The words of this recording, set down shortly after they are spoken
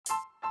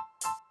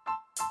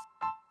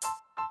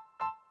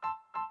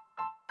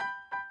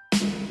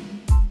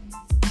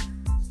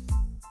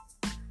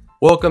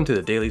Welcome to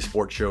the Daily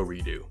Sports Show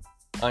Redo.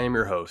 I am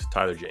your host,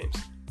 Tyler James.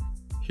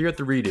 Here at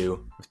the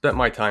Redo, I've spent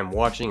my time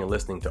watching and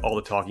listening to all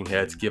the talking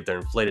heads give their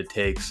inflated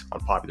takes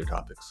on popular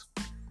topics.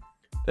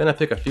 Then I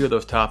pick a few of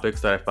those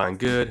topics that I find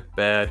good,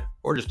 bad,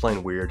 or just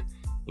plain weird,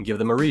 and give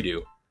them a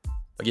redo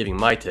by giving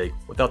my take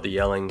without the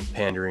yelling,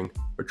 pandering,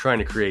 or trying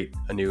to create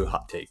a new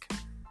hot take.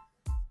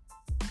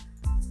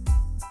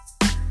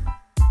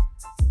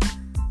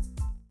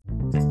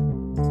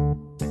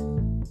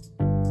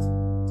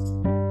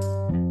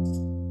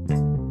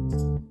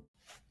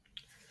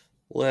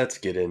 Let's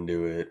get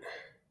into it.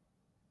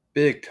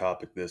 Big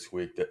topic this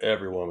week that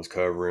everyone was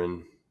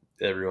covering.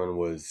 Everyone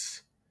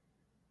was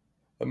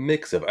a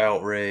mix of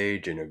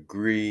outrage and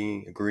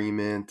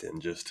agreement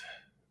and just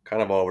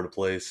kind of all over the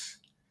place.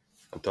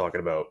 I'm talking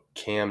about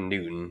Cam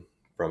Newton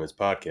from his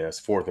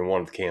podcast, 4th and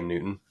 1 with Cam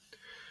Newton.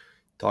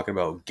 Talking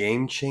about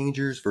game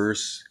changers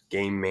versus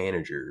game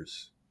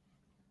managers.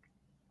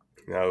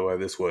 Now, why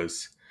this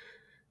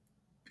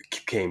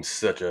became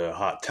such a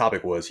hot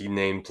topic was he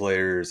named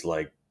players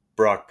like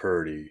Brock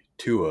Purdy,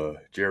 Tua,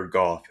 Jared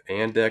Goff,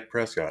 and Dak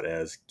Prescott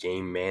as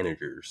game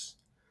managers.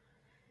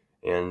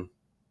 And,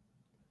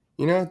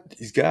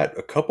 he's got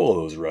a couple of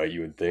those right,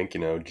 you would think.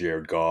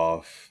 Jared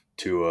Goff,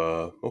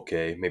 Tua,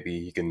 okay,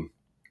 maybe he can.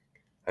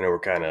 I know we're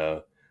kind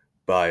of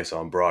biased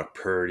on Brock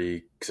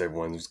Purdy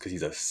because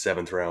he's a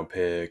 7th round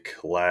pick,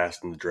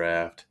 last in the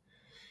draft.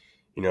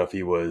 If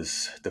he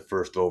was the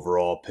first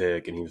overall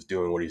pick and he was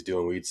doing what he's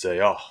doing, we'd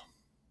say, oh,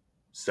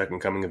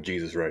 second coming of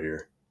Jesus right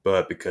here.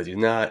 But because he's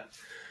not,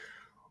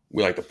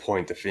 we like to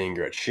point the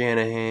finger at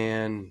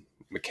Shanahan,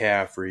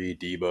 McCaffrey,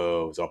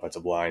 Debo, his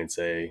offensive line, and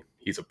say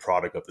he's a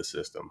product of the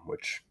system,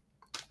 which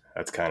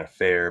that's kind of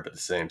fair. But at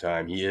the same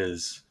time, he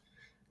is,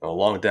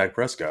 along with Dak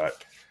Prescott,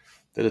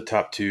 they're the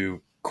top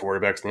 2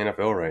 quarterbacks in the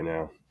NFL right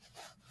now.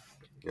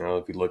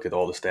 If you look at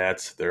all the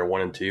stats, they're 1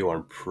 and 2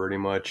 on pretty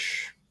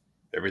much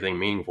everything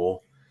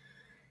meaningful.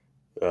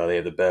 They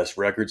have the best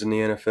records in the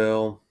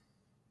NFL.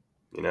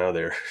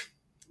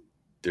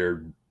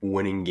 They're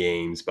winning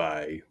games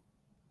by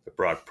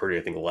Brock Purdy.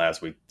 I think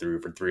last week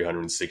threw for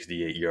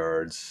 368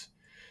 yards,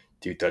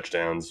 2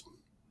 touchdowns,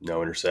 no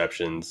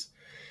interceptions.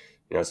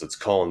 So it's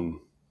calling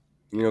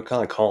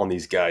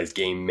these guys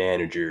game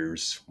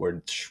managers,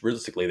 where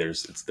realistically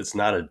it's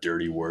not a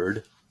dirty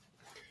word.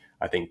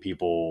 I think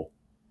people,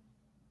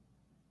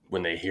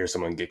 when they hear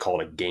someone get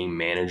called a game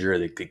manager,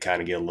 they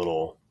kind of get a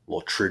little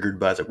triggered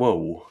by it. It's like,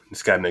 whoa,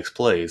 this guy makes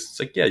plays. It's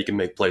like, yeah, you can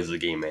make plays as a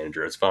game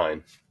manager. It's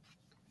fine.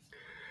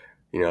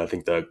 I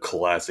think the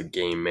classic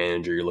game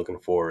manager you're looking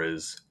for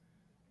is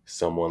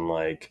someone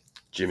like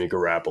Jimmy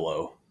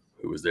Garoppolo,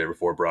 who was there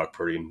before Brock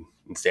Purdy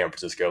in San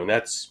Francisco. And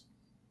that's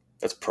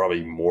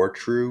probably more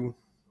true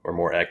or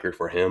more accurate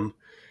for him,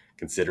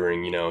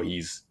 considering,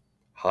 he's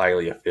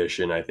highly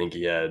efficient. I think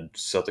he had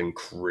something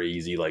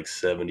crazy like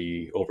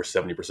over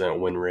 70%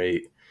 win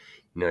rate.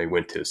 He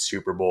went to a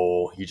Super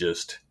Bowl. He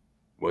just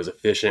was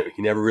efficient.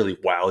 He never really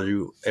wowed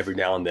you. Every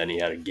now and then he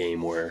had a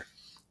game where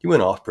he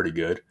went off pretty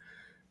good,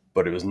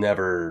 but it was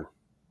never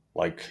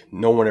like,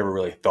 no one ever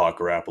really thought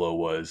Garoppolo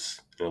was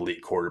an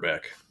elite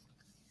quarterback.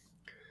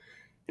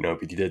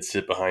 If he did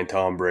sit behind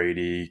Tom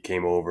Brady,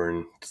 came over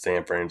and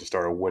San Fran just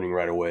started winning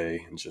right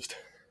away, and just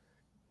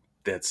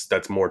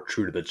that's more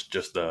true to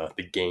just the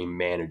game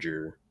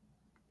manager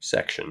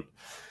section.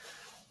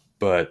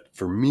 But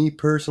for me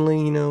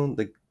personally,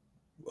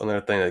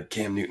 another thing that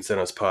Cam Newton said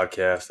on his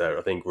podcast that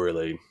I think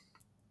really,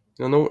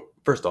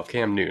 first off,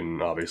 Cam Newton,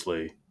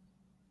 obviously,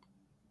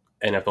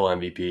 NFL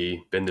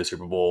MVP, been to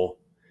Super Bowl.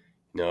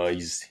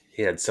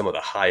 He had some of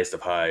the highest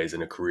of highs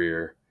in a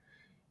career.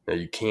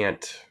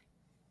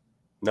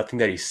 Nothing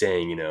that he's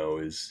saying,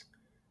 is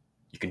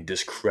you can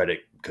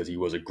discredit because he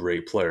was a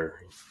great player.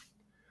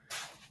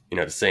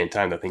 At the same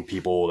time, I think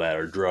people that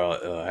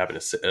are having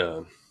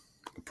a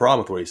problem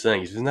with what he's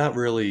saying, he's not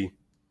really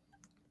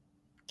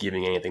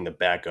giving anything to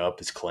back up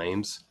his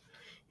claims.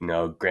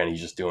 Granted, he's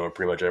just doing what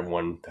pretty much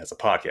everyone that has a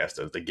podcast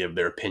does. They give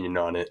their opinion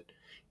on it.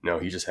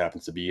 He just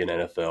happens to be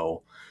an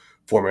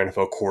former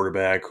NFL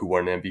quarterback who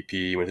won an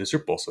MVP, went to the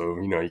Super Bowl. So,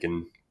 you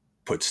can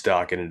put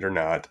stock in it or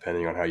not,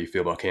 depending on how you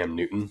feel about Cam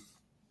Newton.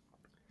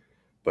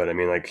 But,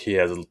 he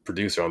has a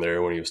producer on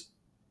there when he was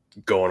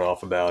going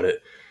off about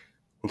it.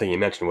 One thing he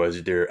mentioned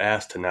was they're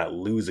asked to not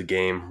lose a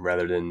game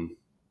rather than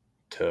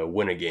to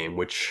win a game,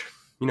 which,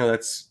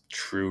 that's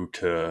true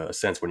to a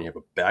sense when you have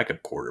a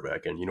backup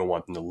quarterback and you don't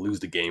want them to lose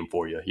the game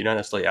for you. You're not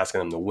necessarily asking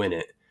them to win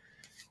it.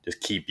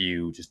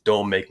 Just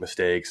don't make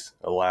mistakes.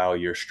 Allow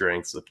your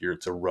strengths, if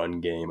it's a run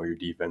game or your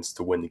defense,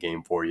 to win the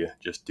game for you.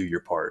 Just do your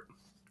part.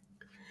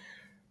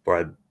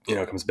 But,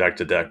 it comes back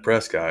to Dak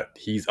Prescott.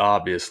 He's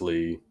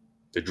obviously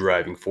the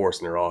driving force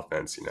in their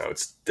offense.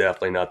 It's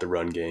definitely not the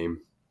run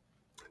game.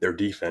 Their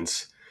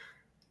defense,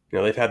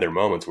 they've had their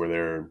moments where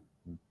they're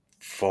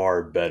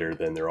far better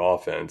than their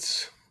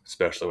offense,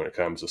 especially when it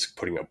comes to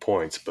putting up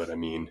points. But,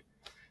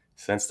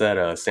 since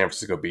that San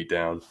Francisco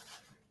beatdown,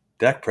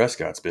 Dak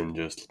Prescott's been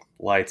just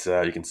lights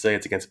out. You can say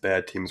it's against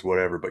bad teams,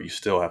 whatever, but you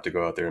still have to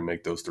go out there and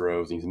make those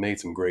throws. And he's made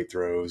some great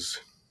throws,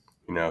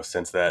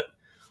 since that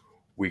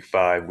week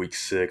 5, week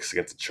 6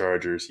 against the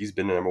Chargers, he's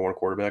been the number one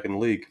quarterback in the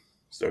league.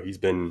 So he's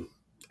been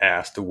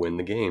asked to win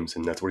the games,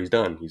 and that's what he's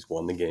done. He's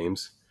won the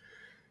games.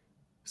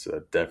 So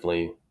that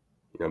definitely,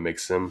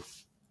 makes him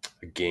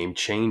a game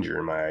changer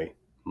in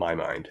my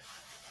mind.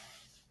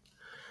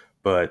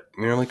 But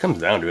when it comes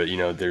down to it,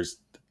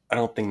 I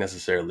don't think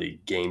necessarily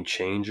game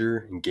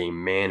changer and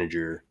game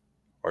manager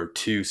are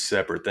two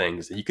separate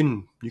things. You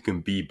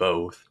can be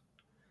both.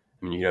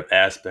 I mean, you have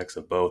aspects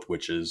of both,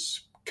 which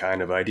is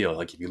kind of ideal.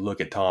 Like if you look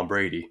at Tom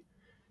Brady,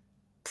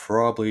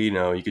 probably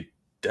you could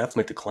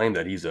definitely make the claim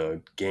that he's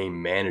a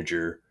game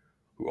manager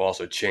who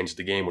also changed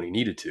the game when he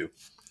needed to.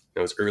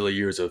 Those early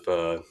years of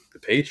the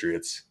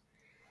Patriots,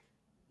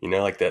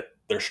 like that,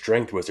 their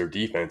strength was their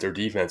defense. Their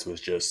defense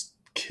was just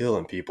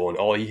killing people, and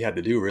all he had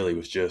to do really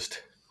was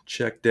just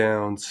check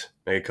downs,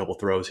 make a couple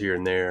throws here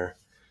and there.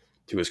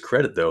 To his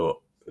credit,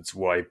 though, that's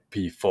why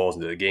he falls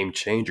into the game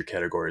changer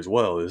category as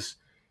well. Is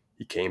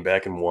he came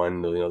back and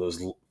won,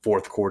 those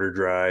fourth quarter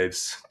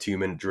drives,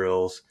 2-minute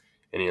drills,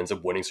 and he ends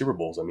up winning Super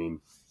Bowls. I mean,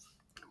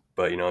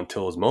 but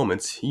until his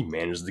moments, he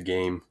managed the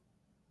game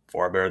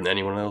far better than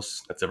anyone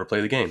else that's ever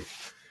played the game.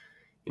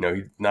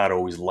 He's not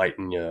always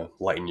lighting you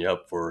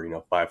up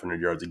for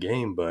 500 yards a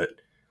game, but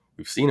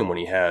we've seen him when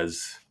he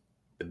has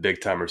the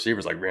big time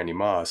receivers like Randy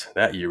Moss.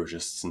 That year was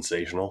just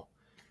sensational.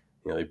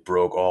 They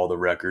broke all the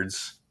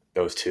records,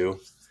 those two.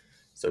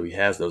 So he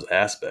has those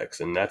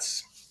aspects, and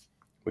that's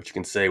what you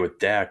can say with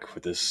Dak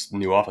with this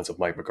new offense of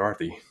Mike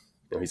McCarthy.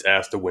 He's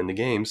asked to win the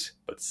games,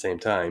 but at the same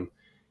time,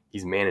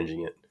 he's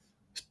managing it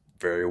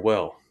very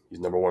well. He's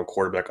number one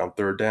quarterback on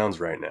third downs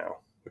right now,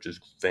 which is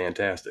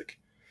fantastic.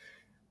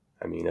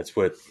 I mean, that's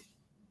what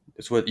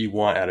you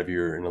want out of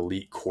an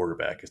elite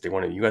quarterback. Is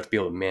you have to be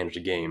able to manage the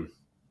game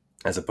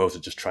as opposed to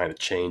just trying to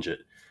change it.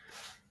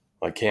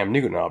 Like Cam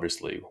Newton,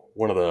 obviously,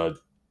 one of the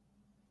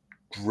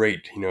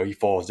great, he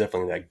falls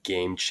definitely in that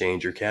game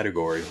changer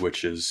category,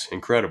 which is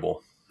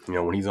incredible.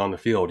 When he's on the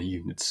field,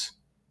 it's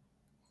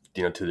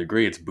to the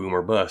degree it's boom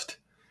or bust.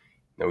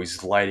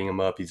 He's lighting him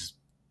up. He's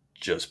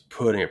just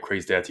putting up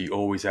crazy stats. You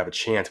always have a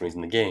chance when he's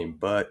in the game.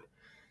 But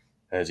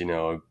as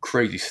a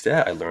crazy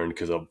stat I learned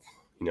because of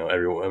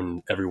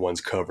everyone's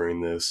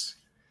covering this,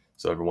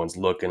 so everyone's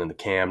looking at the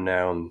cam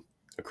now. And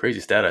a crazy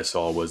stat I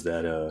saw was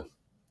that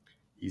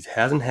he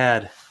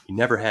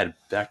never had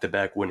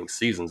back-to-back winning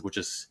seasons, which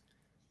is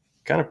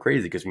kind of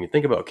crazy because when you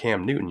think about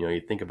Cam Newton,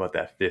 you think about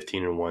that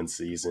 15-1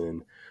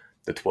 season,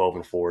 the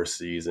 12-4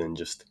 season,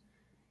 just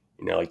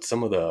like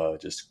some of the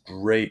just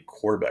great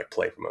quarterback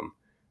play from him.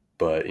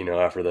 But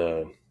after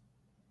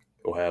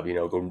they'll have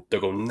they'll go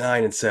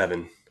 9-7,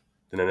 then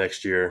the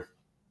next year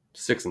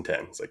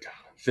 6-10. It's like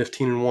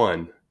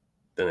 15-1,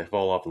 then they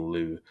fall off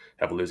and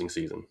have a losing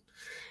season.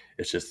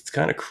 It's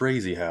kind of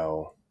crazy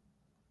how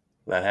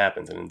that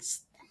happens, and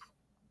it's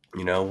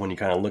when you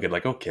kind of look at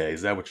like, okay,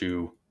 is that what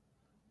you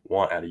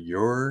want out of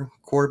your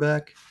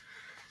quarterback?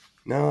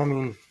 No, I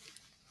mean,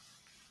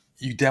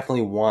 you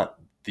definitely want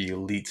the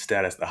elite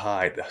status,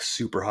 the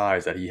super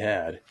highs that he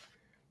had,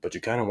 but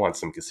you kind of want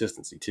some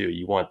consistency too.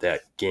 You want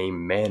that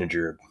game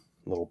manager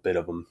little bit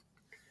of him.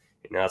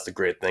 That's the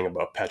great thing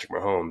about Patrick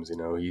Mahomes.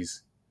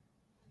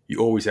 You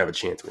always have a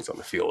chance when he's on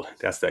the field.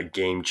 That's that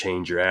game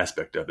changer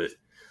aspect of it.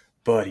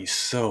 But he's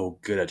so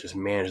good at just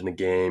managing the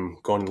game,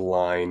 going to the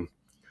line,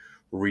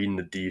 reading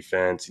the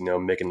defense,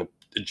 making the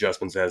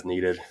adjustments as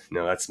needed.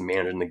 That's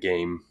managing the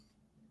game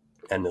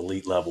at an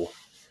elite level.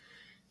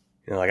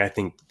 Like I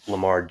think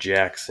Lamar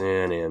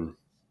Jackson and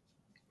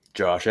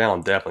Josh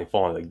Allen definitely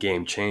fall into the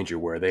game changer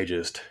where they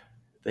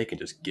can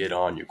just get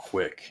on you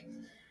quick.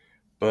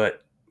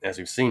 But as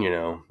we've seen,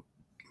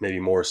 maybe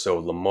more so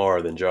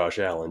Lamar than Josh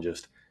Allen,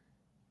 just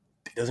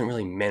he doesn't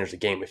really manage the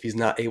game. If he's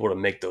not able to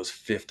make those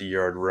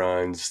 50-yard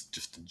runs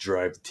just to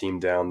drive the team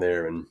down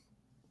there and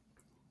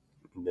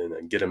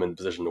then get them in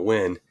position to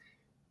win,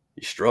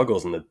 he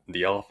struggles and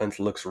the offense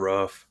looks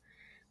rough.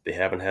 They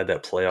haven't had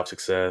that playoff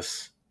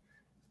success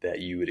that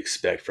you would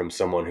expect from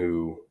someone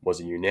who was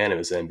a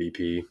unanimous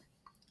MVP,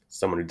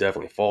 someone who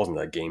definitely falls in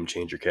that game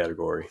changer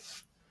category.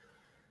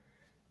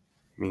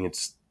 I mean,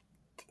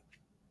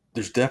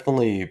 there's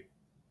definitely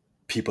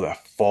people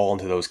that fall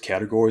into those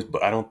categories,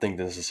 but I don't think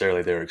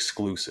necessarily they're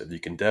exclusive. You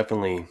can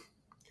definitely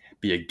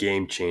be a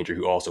game changer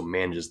who also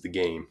manages the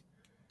game.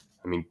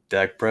 I mean,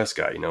 Dak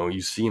Prescott,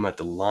 you see him at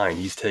the line.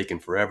 He's taking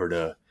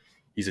forever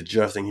he's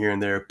adjusting here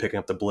and there, picking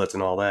up the blitz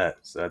and all that.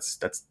 So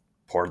that's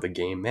part of the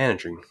game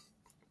managing.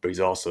 But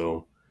he's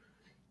also,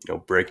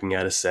 breaking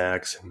out of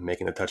sacks,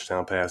 making the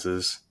touchdown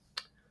passes.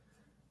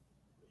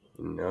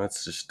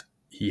 It's just,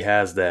 he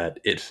has that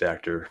it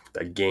factor,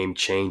 that game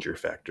changer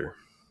factor.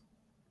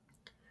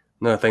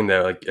 Another thing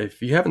that, like, if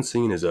you haven't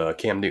seen his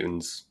Cam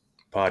Newton's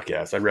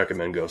podcast, I'd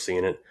recommend go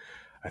seeing it.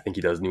 I think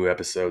he does new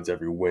episodes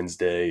every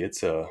Wednesday.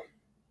 It's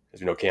as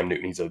you know, Cam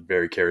Newton, he's a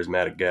very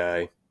charismatic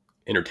guy,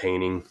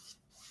 entertaining,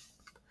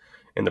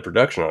 and the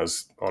production on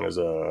his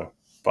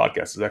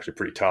podcast is actually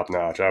pretty top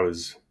notch.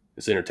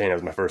 It's entertaining. It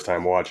was my first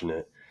time watching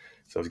it,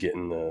 so I was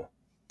getting the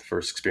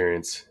first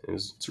experience.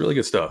 It's really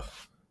good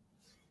stuff.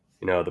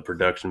 The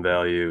production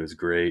value is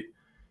great.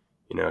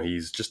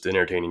 He's just an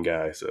entertaining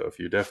guy. So if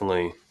you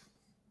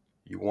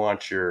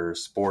want your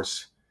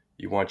sports,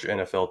 you want your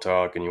NFL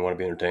talk, and you want to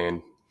be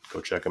entertained,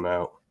 go check him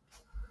out.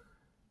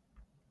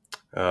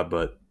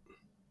 But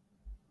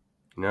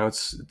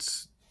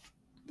it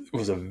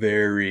was a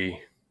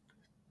very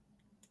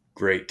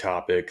great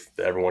topic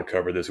that everyone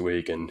covered this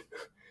week, and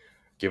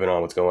given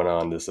on what's going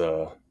on this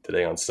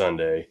today on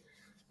Sunday,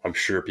 I'm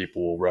sure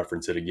people will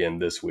reference it again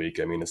this week.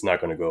 I mean, it's not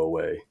going to go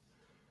away.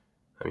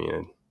 I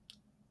mean,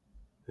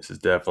 this is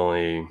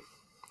definitely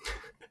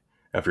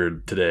after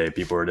today,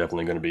 people are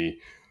definitely going to be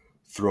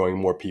throwing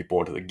more people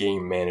into the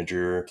game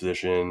manager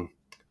position,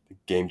 the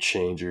game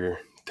changer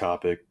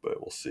topic, but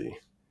we'll see.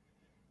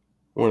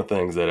 One of the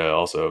things that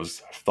I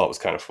thought was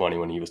kind of funny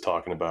when he was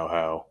talking about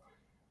how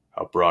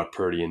Brock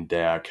Purdy and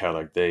Dak, how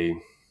like they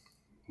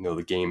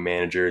the game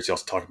managers. He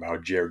also talked about how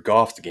Jared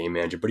Goff's the game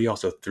manager, but he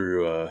also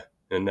threw in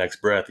the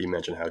next breath he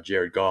mentioned how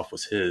Jared Goff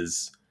was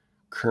his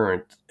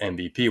current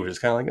MVP, which is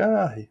kind of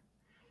like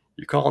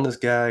you're calling this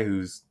guy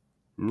who's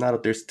not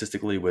up there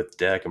statistically with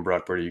Dak and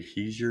Brock Purdy.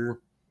 He's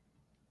your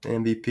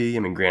MVP. I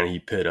mean, granted, he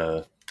put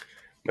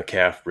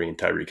McCaffrey and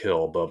Tyreek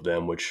Hill above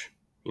them, which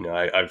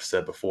I've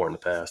said before in the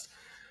past.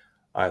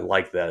 I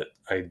like that.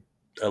 I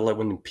like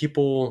when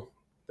people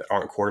that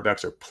aren't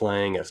quarterbacks are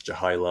playing at such a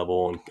high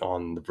level and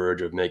on the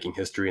verge of making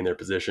history in their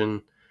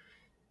position.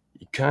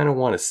 You kind of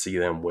want to see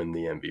them win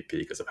the MVP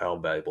because of how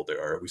valuable they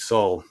are. We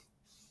saw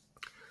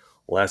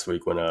last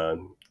week when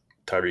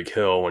Tyreek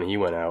Hill, when he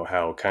went out,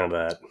 how kind of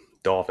that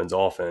Dolphins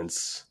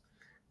offense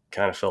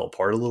kind of fell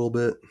apart a little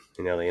bit.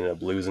 They ended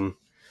up losing.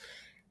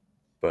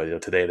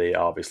 But today they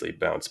obviously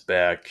bounced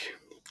back,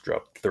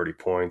 dropped 30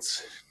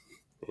 points.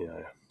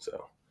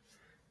 So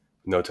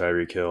no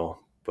Tyreek Hill,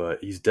 but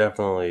he's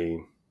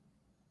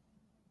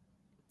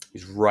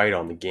right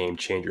on the game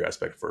changer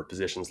aspect for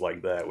positions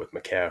like that with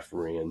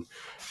McCaffrey and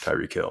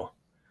Tyreek Hill.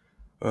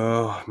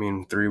 I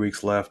mean, 3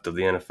 weeks left of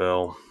the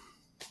NFL.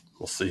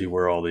 We'll see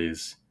where all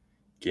these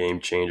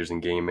game changers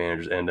and game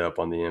managers end up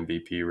on the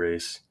MVP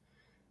race.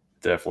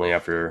 Definitely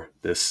after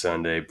this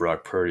Sunday,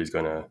 Brock Purdy's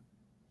going to,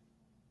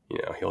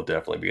 he'll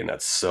definitely be in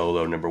that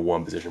solo number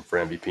one position for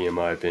MVP in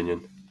my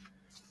opinion.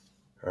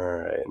 All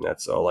right, and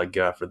that's all I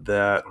got for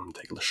that. I'm going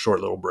to take a short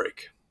little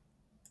break.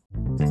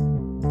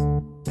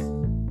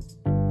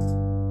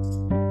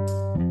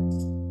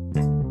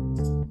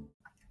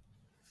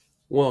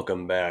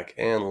 Welcome back,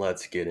 and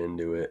let's get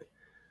into it.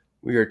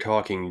 We are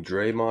talking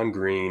Draymond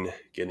Green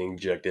getting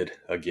ejected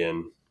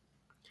again.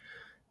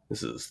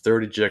 This is his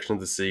third ejection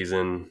of the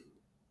season.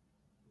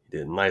 He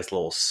did a nice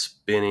little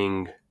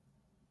spinning,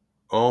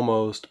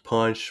 almost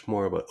punch,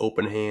 more of an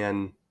open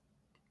hand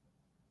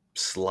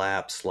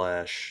slap /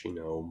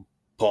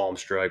 palm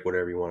strike,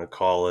 whatever you want to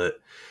call it,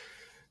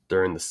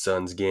 during the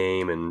Suns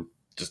game, and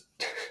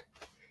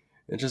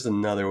it's just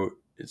another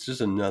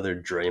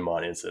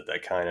Draymond incident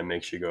that kind of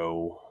makes you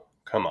go,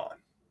 come on.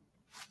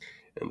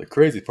 And the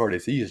crazy part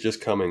is he is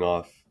just coming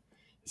off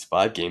his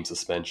 5-game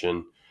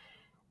suspension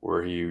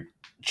where he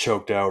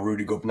choked out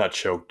not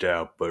choked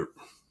out, but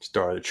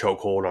started a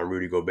chokehold on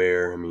Rudy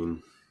Gobert. I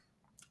mean,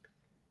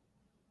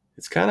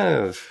 this is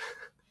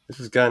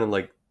kind of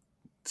like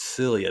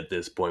silly at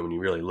this point when you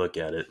really look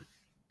at it.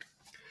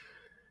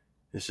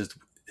 It's just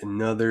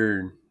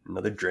another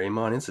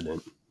Draymond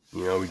incident.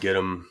 We get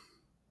him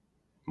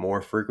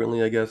more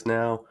frequently, I guess,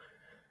 now.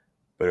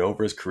 But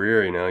over his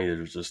career,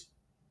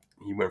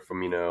 he went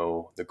from,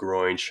 the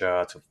groin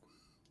shots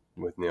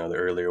with the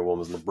earlier one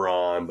was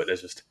LeBron, but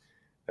that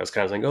was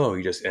kind of like, oh,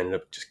 he just ended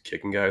up just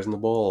kicking guys in the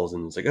balls,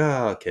 and it's like,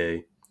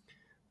 okay.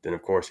 Then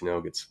of course,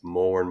 gets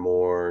more and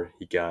more.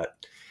 He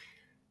got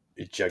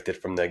ejected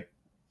from the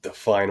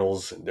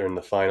finals. During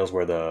the finals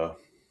where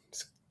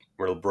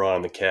LeBron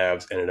and the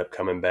Cavs ended up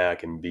coming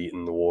back and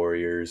beating the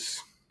Warriors.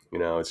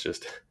 It's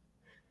just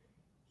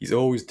he's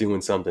always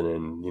doing something,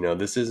 and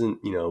this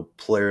isn't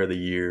player of the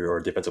year or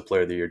defensive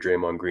player of the year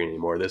Draymond Green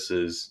anymore. This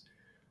is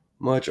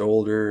much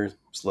older,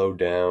 slowed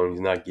down. He's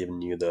not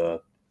giving you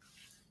the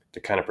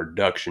kind of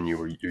production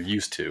you're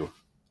used to.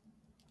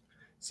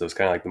 So it's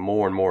kind of like the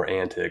more and more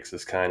antics.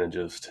 It's kind of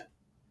just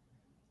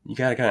you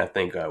gotta kind of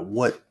think at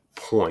what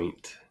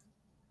point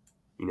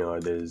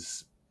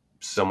there's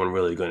someone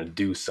really going to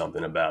do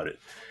something about it.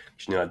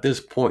 At this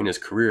point in his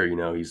career,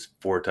 he's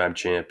 4-time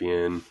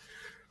champion,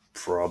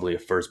 probably a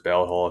first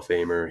ballot Hall of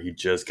Famer. He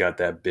just got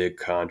that big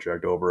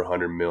contract, over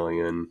 $100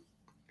 million.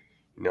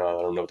 I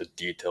don't know what the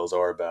details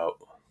are about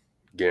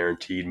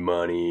guaranteed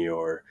money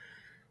or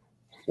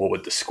what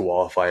would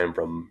disqualify him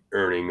from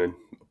earning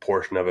a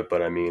portion of it.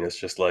 But I mean, it's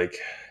just like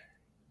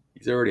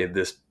he's already at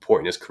this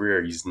point in his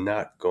career. He's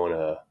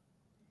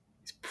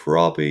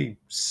probably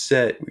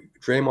set.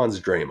 Draymond's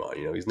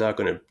Draymond. He's not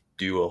going to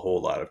do a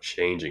whole lot of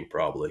changing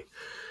probably.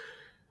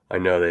 I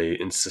know they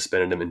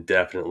suspended him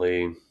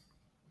indefinitely.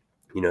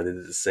 They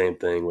did the same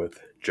thing with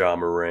Ja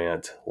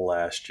Morant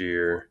last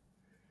year.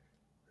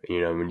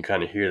 When you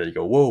kind of hear that, you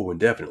go, whoa,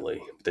 indefinitely.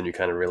 But then you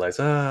kind of realize,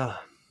 that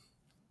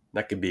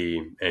could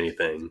be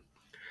anything.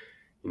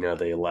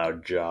 They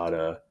allowed Ja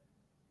to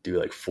do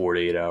like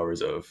 48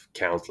 hours of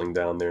counseling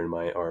down there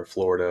in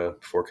Florida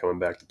before coming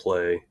back to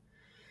play.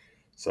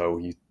 So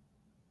you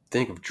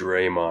think of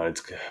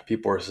Draymond,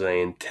 people are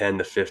saying 10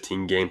 to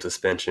 15 game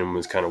suspension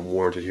was kind of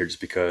warranted here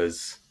just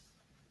because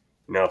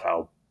of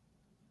how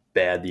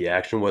bad the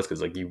action was,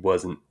 because like he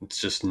wasn't. It's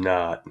just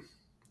not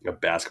a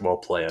basketball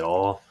play at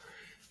all.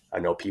 I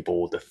know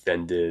people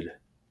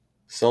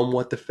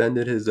somewhat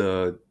defended his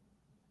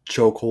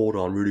chokehold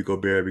on Rudy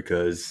Gobert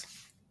because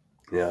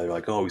they're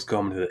like, oh, he's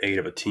coming to the aid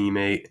of a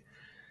teammate.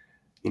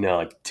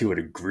 Like to a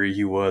degree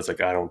he was.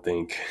 Like I don't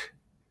think.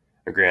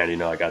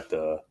 Granted, I got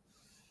the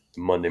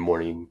Monday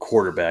morning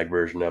quarterback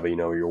version of it.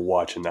 You're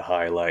watching the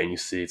highlight and you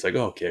see it's like,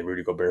 oh, okay,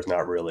 Rudy Gobert's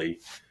not really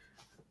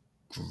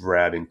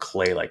grabbing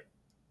Clay like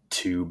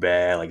too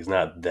bad. Like it's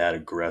not that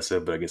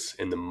aggressive, but I guess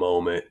in the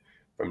moment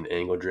from the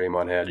angle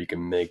Draymond had, you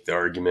can make the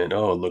argument,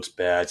 oh, it looks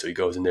bad, so he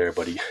goes in there,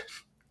 but he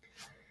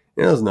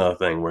there's another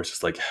thing where it's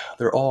just like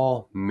they're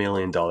all $1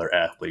 million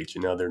athletes,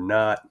 they're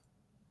not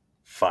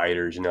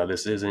fighters,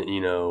 this isn't,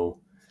 down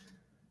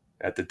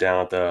at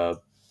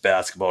the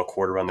basketball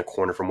court around the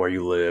corner from where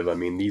you live. I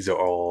mean, these are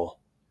all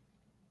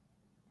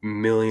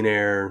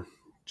millionaire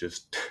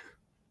just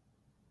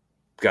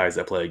guys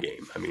that play a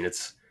game. I mean,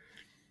 it's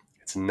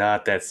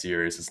not that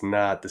serious. It's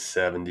not the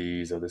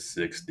 70s or the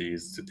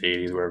 60s, the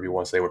 80s, whatever you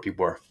want to say, where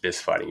people are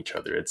fist fighting each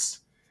other. It's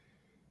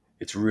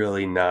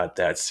really not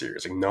that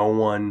serious. Like no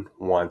one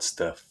wants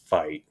to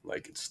fight.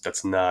 Like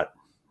that's not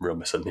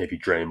real. Maybe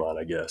Draymond,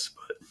 I guess,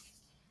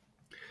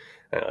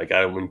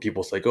 but when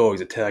people say, "Oh, he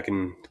was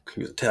attacking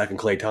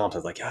Klay Thompson,"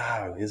 it's like,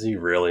 is he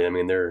really? I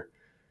mean, they're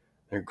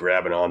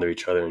grabbing onto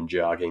each other and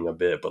jogging a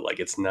bit, but like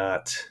it's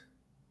not.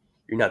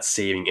 You're not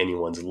saving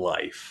anyone's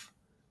life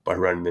by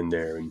running in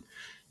there and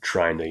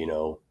trying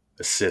to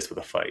assist with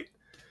a fight.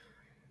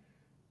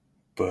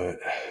 But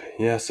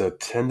yeah, so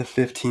 10 to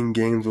 15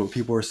 games, what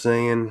people are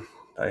saying.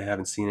 I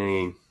haven't seen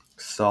any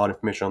solid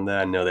information on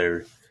that. I know they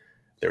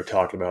were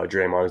talking about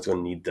Draymond is going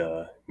to need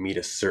to meet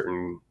a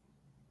certain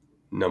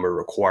number of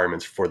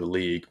requirements for the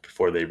league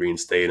before they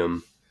reinstate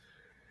him.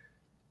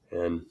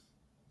 And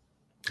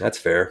that's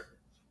fair.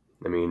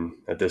 I mean,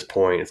 at this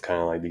point, it's kind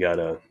of like you got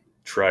to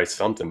try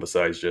something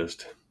besides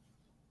just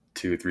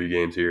 2 or 3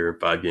 games here,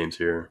 5 games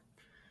here.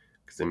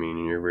 Because, I mean,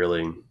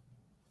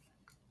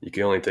 you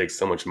can only take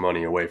so much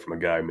money away from a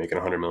guy making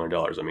 $100 million.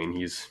 I mean,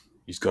 he's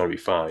going to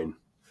be fine.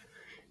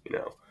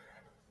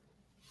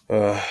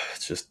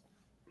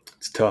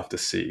 It's tough to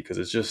see because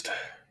it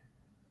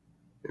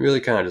really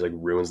kind of just like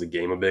ruins the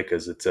game a bit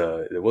because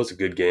it was a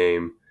good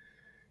game.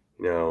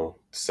 The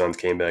Suns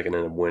came back and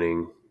ended up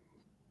winning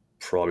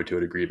probably to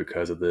a degree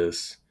because of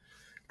this.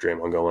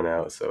 Draymond going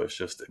out. So it's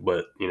just,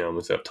 but,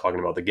 instead of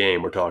talking about the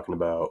game, we're talking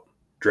about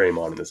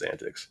Draymond and his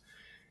antics.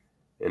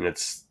 And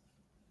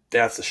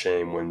that's a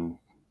shame when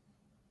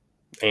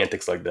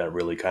antics like that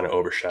really kind of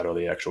overshadow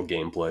the actual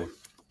gameplay.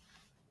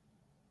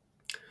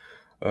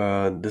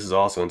 This is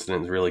also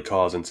incident really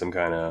causing some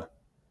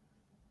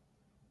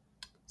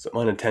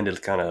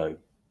unintended kind of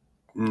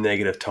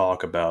negative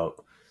talk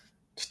about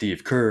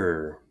Steve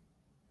Kerr,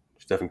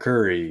 Stephen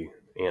Curry,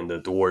 and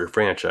the Warrior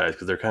franchise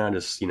because they're kind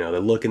of just, they're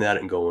looking at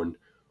it and going,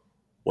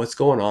 what's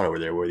going on over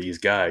there where these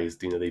guys,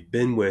 they've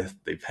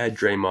had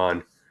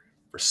Draymond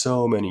for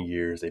so many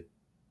years.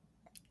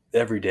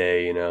 Every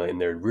day,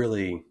 and they're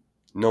really,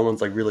 no one's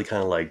like really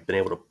kind of like been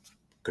able to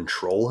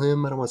control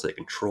him. I don't want to say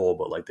control,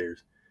 but like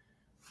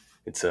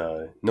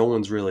no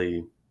one's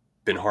really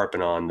been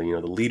harping on the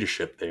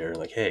leadership there.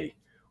 Like, hey,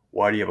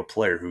 why do you have a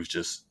player who's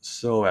just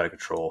so out of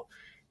control?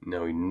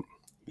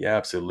 He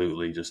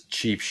absolutely just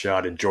cheap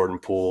shotted Jordan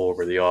Poole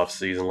over the off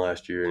season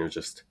last year, and it was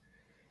just,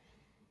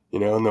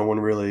 no one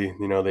really,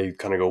 they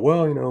kind of go,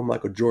 well,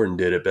 Michael Jordan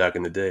did it back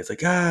in the day. It's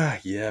like,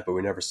 yeah, but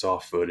we never saw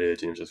footage,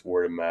 just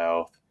word of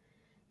mouth,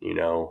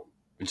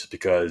 just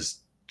because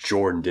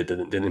Jordan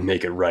didn't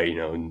make it right,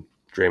 and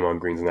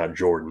Draymond Green's not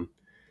Jordan.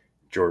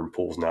 Jordan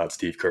Poole's not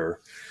Steve Kerr.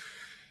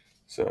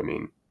 So, I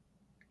mean,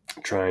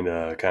 trying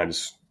to kind of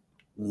just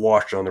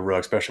wash it on the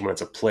rug, especially when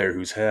it's a player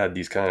who's had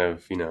these kind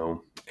of,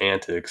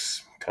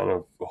 antics kind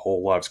of a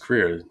whole life's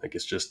career. Like,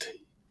 it's just,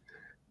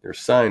 there's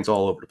signs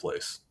all over the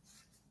place.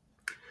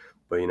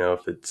 But,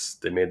 if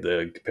they made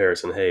the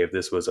comparison, hey, if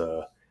this was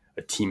a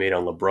teammate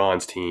on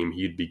LeBron's team,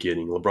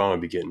 LeBron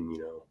would be getting,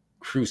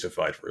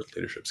 crucified for his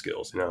leadership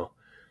skills,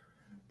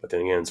 But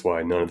then again, it's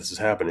why none of this is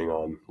happening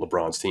on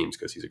LeBron's teams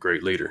because he's a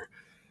great leader.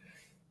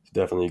 So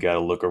definitely got to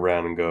look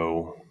around and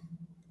go,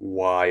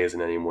 why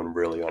isn't anyone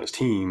really on his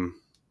team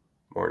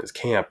or in his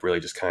camp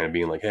really just kind of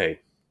being like, hey,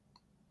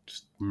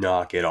 just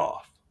knock it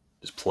off.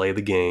 Just play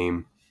the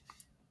game.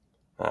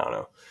 I don't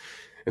know.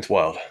 It's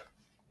wild.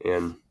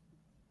 And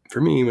for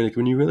me,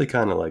 when you really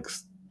kind of like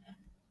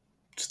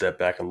step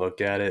back and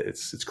look at it,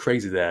 it's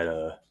crazy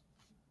that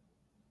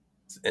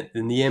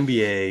in the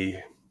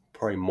NBA,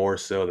 probably more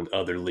so than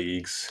other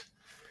leagues,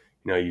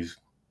 you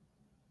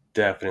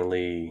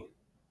definitely,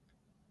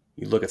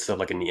 you look at stuff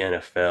like in the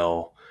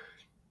NFL,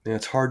 and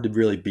it's hard to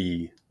really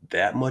be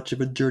that much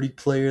of a dirty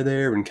player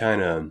there and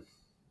kind of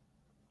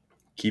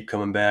keep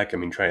coming back. I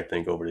mean, trying to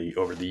think over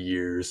the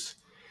years,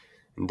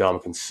 And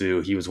Ndamukong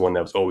Suh, he was one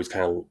that was always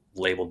kind of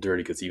labeled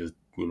dirty because he was,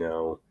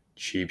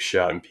 cheap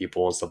shotting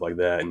people and stuff like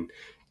that and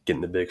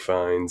getting the big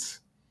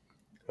fines.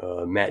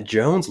 Matt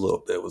Jones a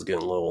little bit was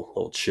getting a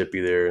little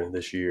chippy there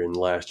this year and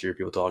last year.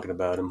 People talking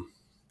about him,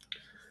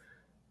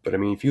 but I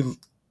mean, if you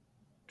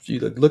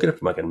look at it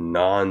from like a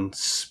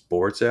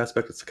non-sports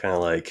aspect, it's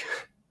kind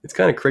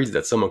of crazy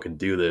that someone could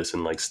do this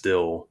and like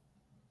still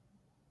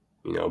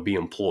be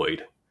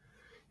employed.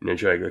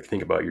 Try to like,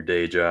 think about your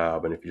day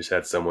job, and if you just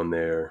had someone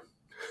there,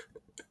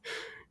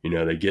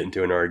 they get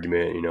into an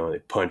argument, they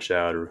punch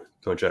out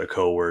a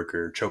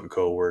coworker, choke a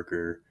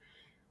coworker,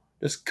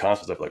 just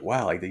constant stuff like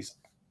wow, like he's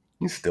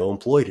still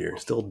employed here,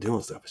 still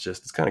doing stuff.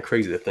 It's kind of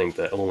crazy to think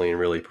that only in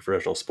really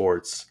professional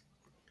sports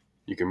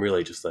you can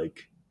really just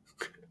like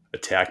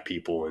attack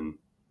people and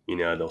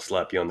they'll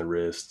slap you on the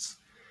wrists,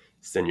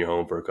 send you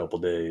home for a couple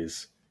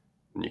days,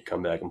 and you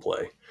come back and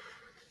play.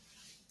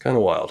 Kind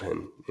of wild,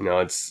 and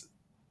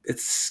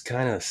it's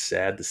kind of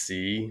sad to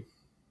see,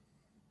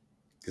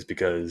 just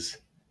because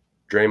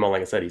Draymond,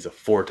 like I said, he's a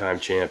 4-time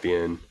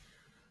champion,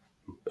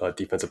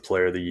 defensive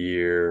player of the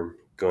year,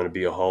 going to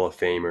be a Hall of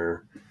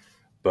Famer,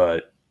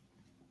 but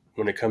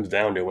when it comes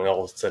down to it, when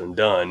all is said and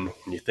done,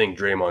 when you think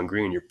Draymond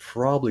Green, you're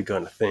probably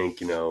going to think,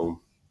 the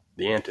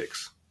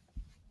antics.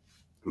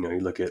 You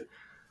look at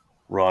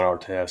Ron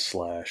Artest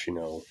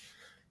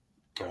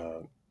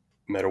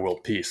 / Meta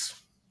World Peace.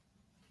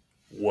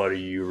 What do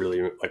you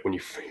really, like when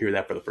you hear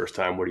that for the first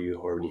time, or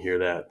when you hear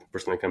that, the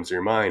first thing that comes to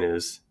your mind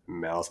is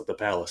Malice at the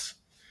Palace,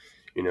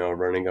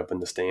 running up in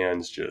the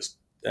stands, just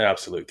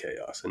absolute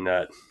chaos. And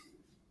that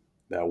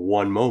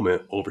one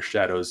moment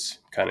overshadows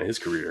kind of his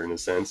career in a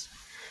sense,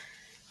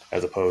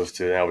 as opposed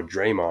to now with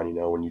Draymond,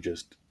 when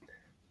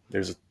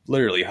there's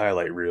literally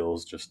highlight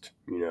reels, just,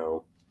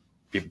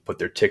 people put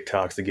their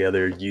TikToks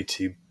together,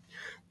 YouTube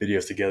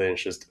videos together, and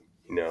it's just,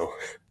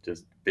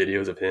 just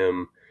videos of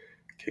him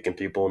kicking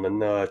people in the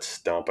nuts,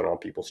 stomping on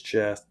people's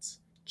chests,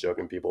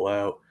 choking people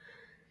out.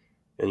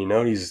 And,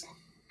 he's,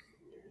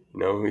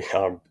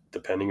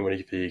 depending on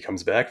if he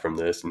comes back from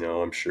this,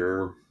 I'm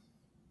sure,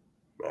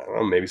 I don't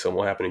know, maybe something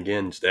will happen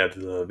again, just add to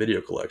the video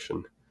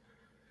collection.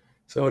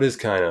 So it is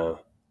kind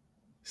of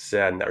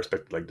sad in that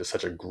respect, like just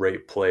such a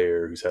great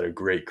player who's had a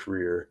great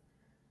career,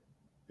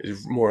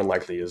 is more than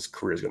likely his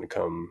career is going to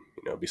come,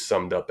 be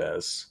summed up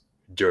as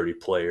dirty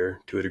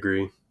player to a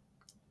degree.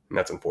 And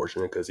that's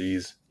unfortunate because he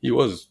is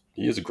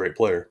a great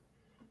player,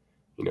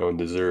 and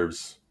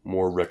deserves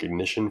more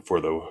recognition for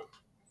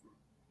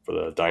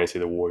the dynasty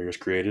the Warriors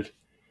created.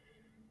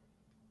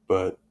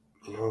 But,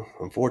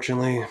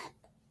 unfortunately,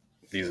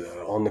 these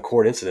on the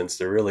court incidents,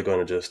 they're really going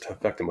to just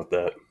affect him with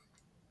that.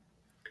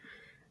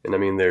 And I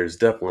mean, there's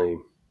definitely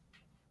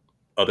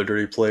other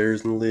dirty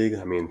players in the league.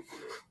 I mean,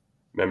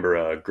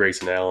 remember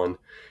Grayson Allen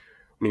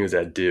when he was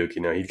at Duke?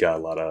 He got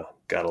a lot of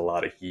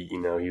heat.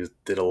 He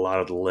did a lot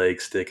of the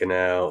legs sticking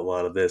out, a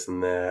lot of this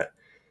and that.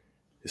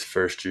 His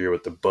first year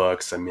with the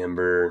Bucks, I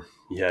remember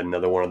he had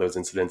another one of those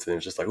incidents, and it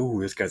was just like,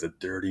 ooh, this guy's a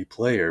dirty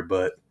player.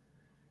 But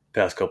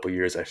past couple of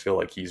years, I feel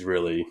like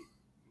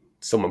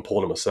someone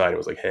pulled him aside and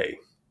was like, hey,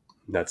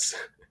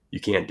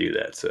 you can't do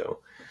that. So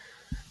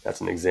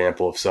that's an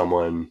example of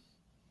someone,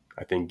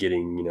 I think,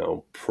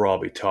 getting,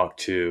 probably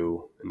talked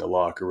to in the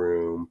locker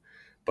room,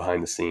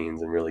 behind the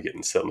scenes, and really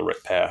getting set on the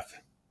right path.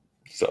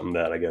 Something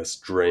that I guess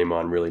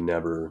Draymond really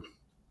never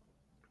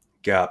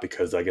got,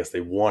 because I guess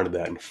they wanted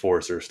that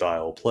enforcer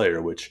style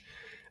player, which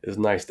is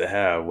nice to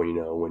have when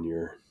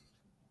you're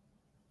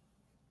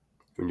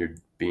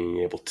being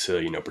able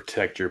to,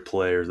 protect your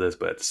players,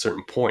 but at a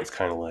certain point, it's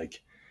kind of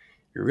like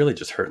you're really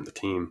just hurting the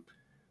team.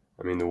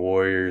 I mean, the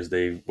Warriors,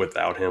 they,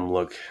 without him,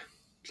 look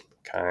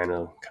kind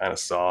of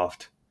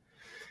soft.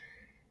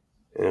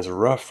 And it's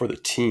rough for the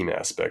team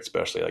aspect,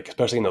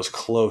 especially in those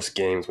close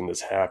games when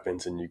this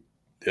happens, and the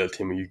other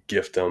team, you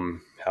gift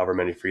them however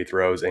many free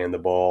throws and the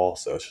ball.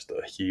 So it's just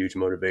a huge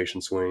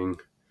motivation swing.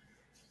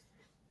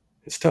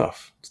 It's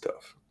tough.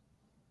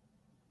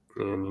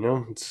 And,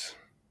 I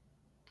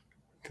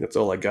think that's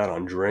all I got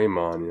on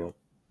Draymond.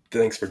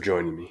 Thanks for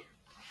joining me.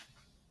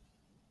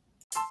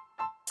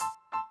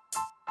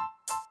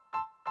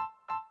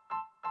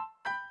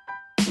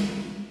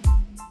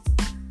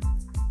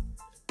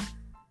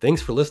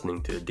 Thanks for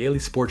listening to the Daily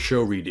Sports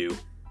Show Redo.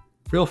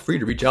 Feel free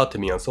to reach out to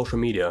me on social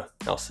media,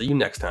 and I'll see you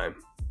next time.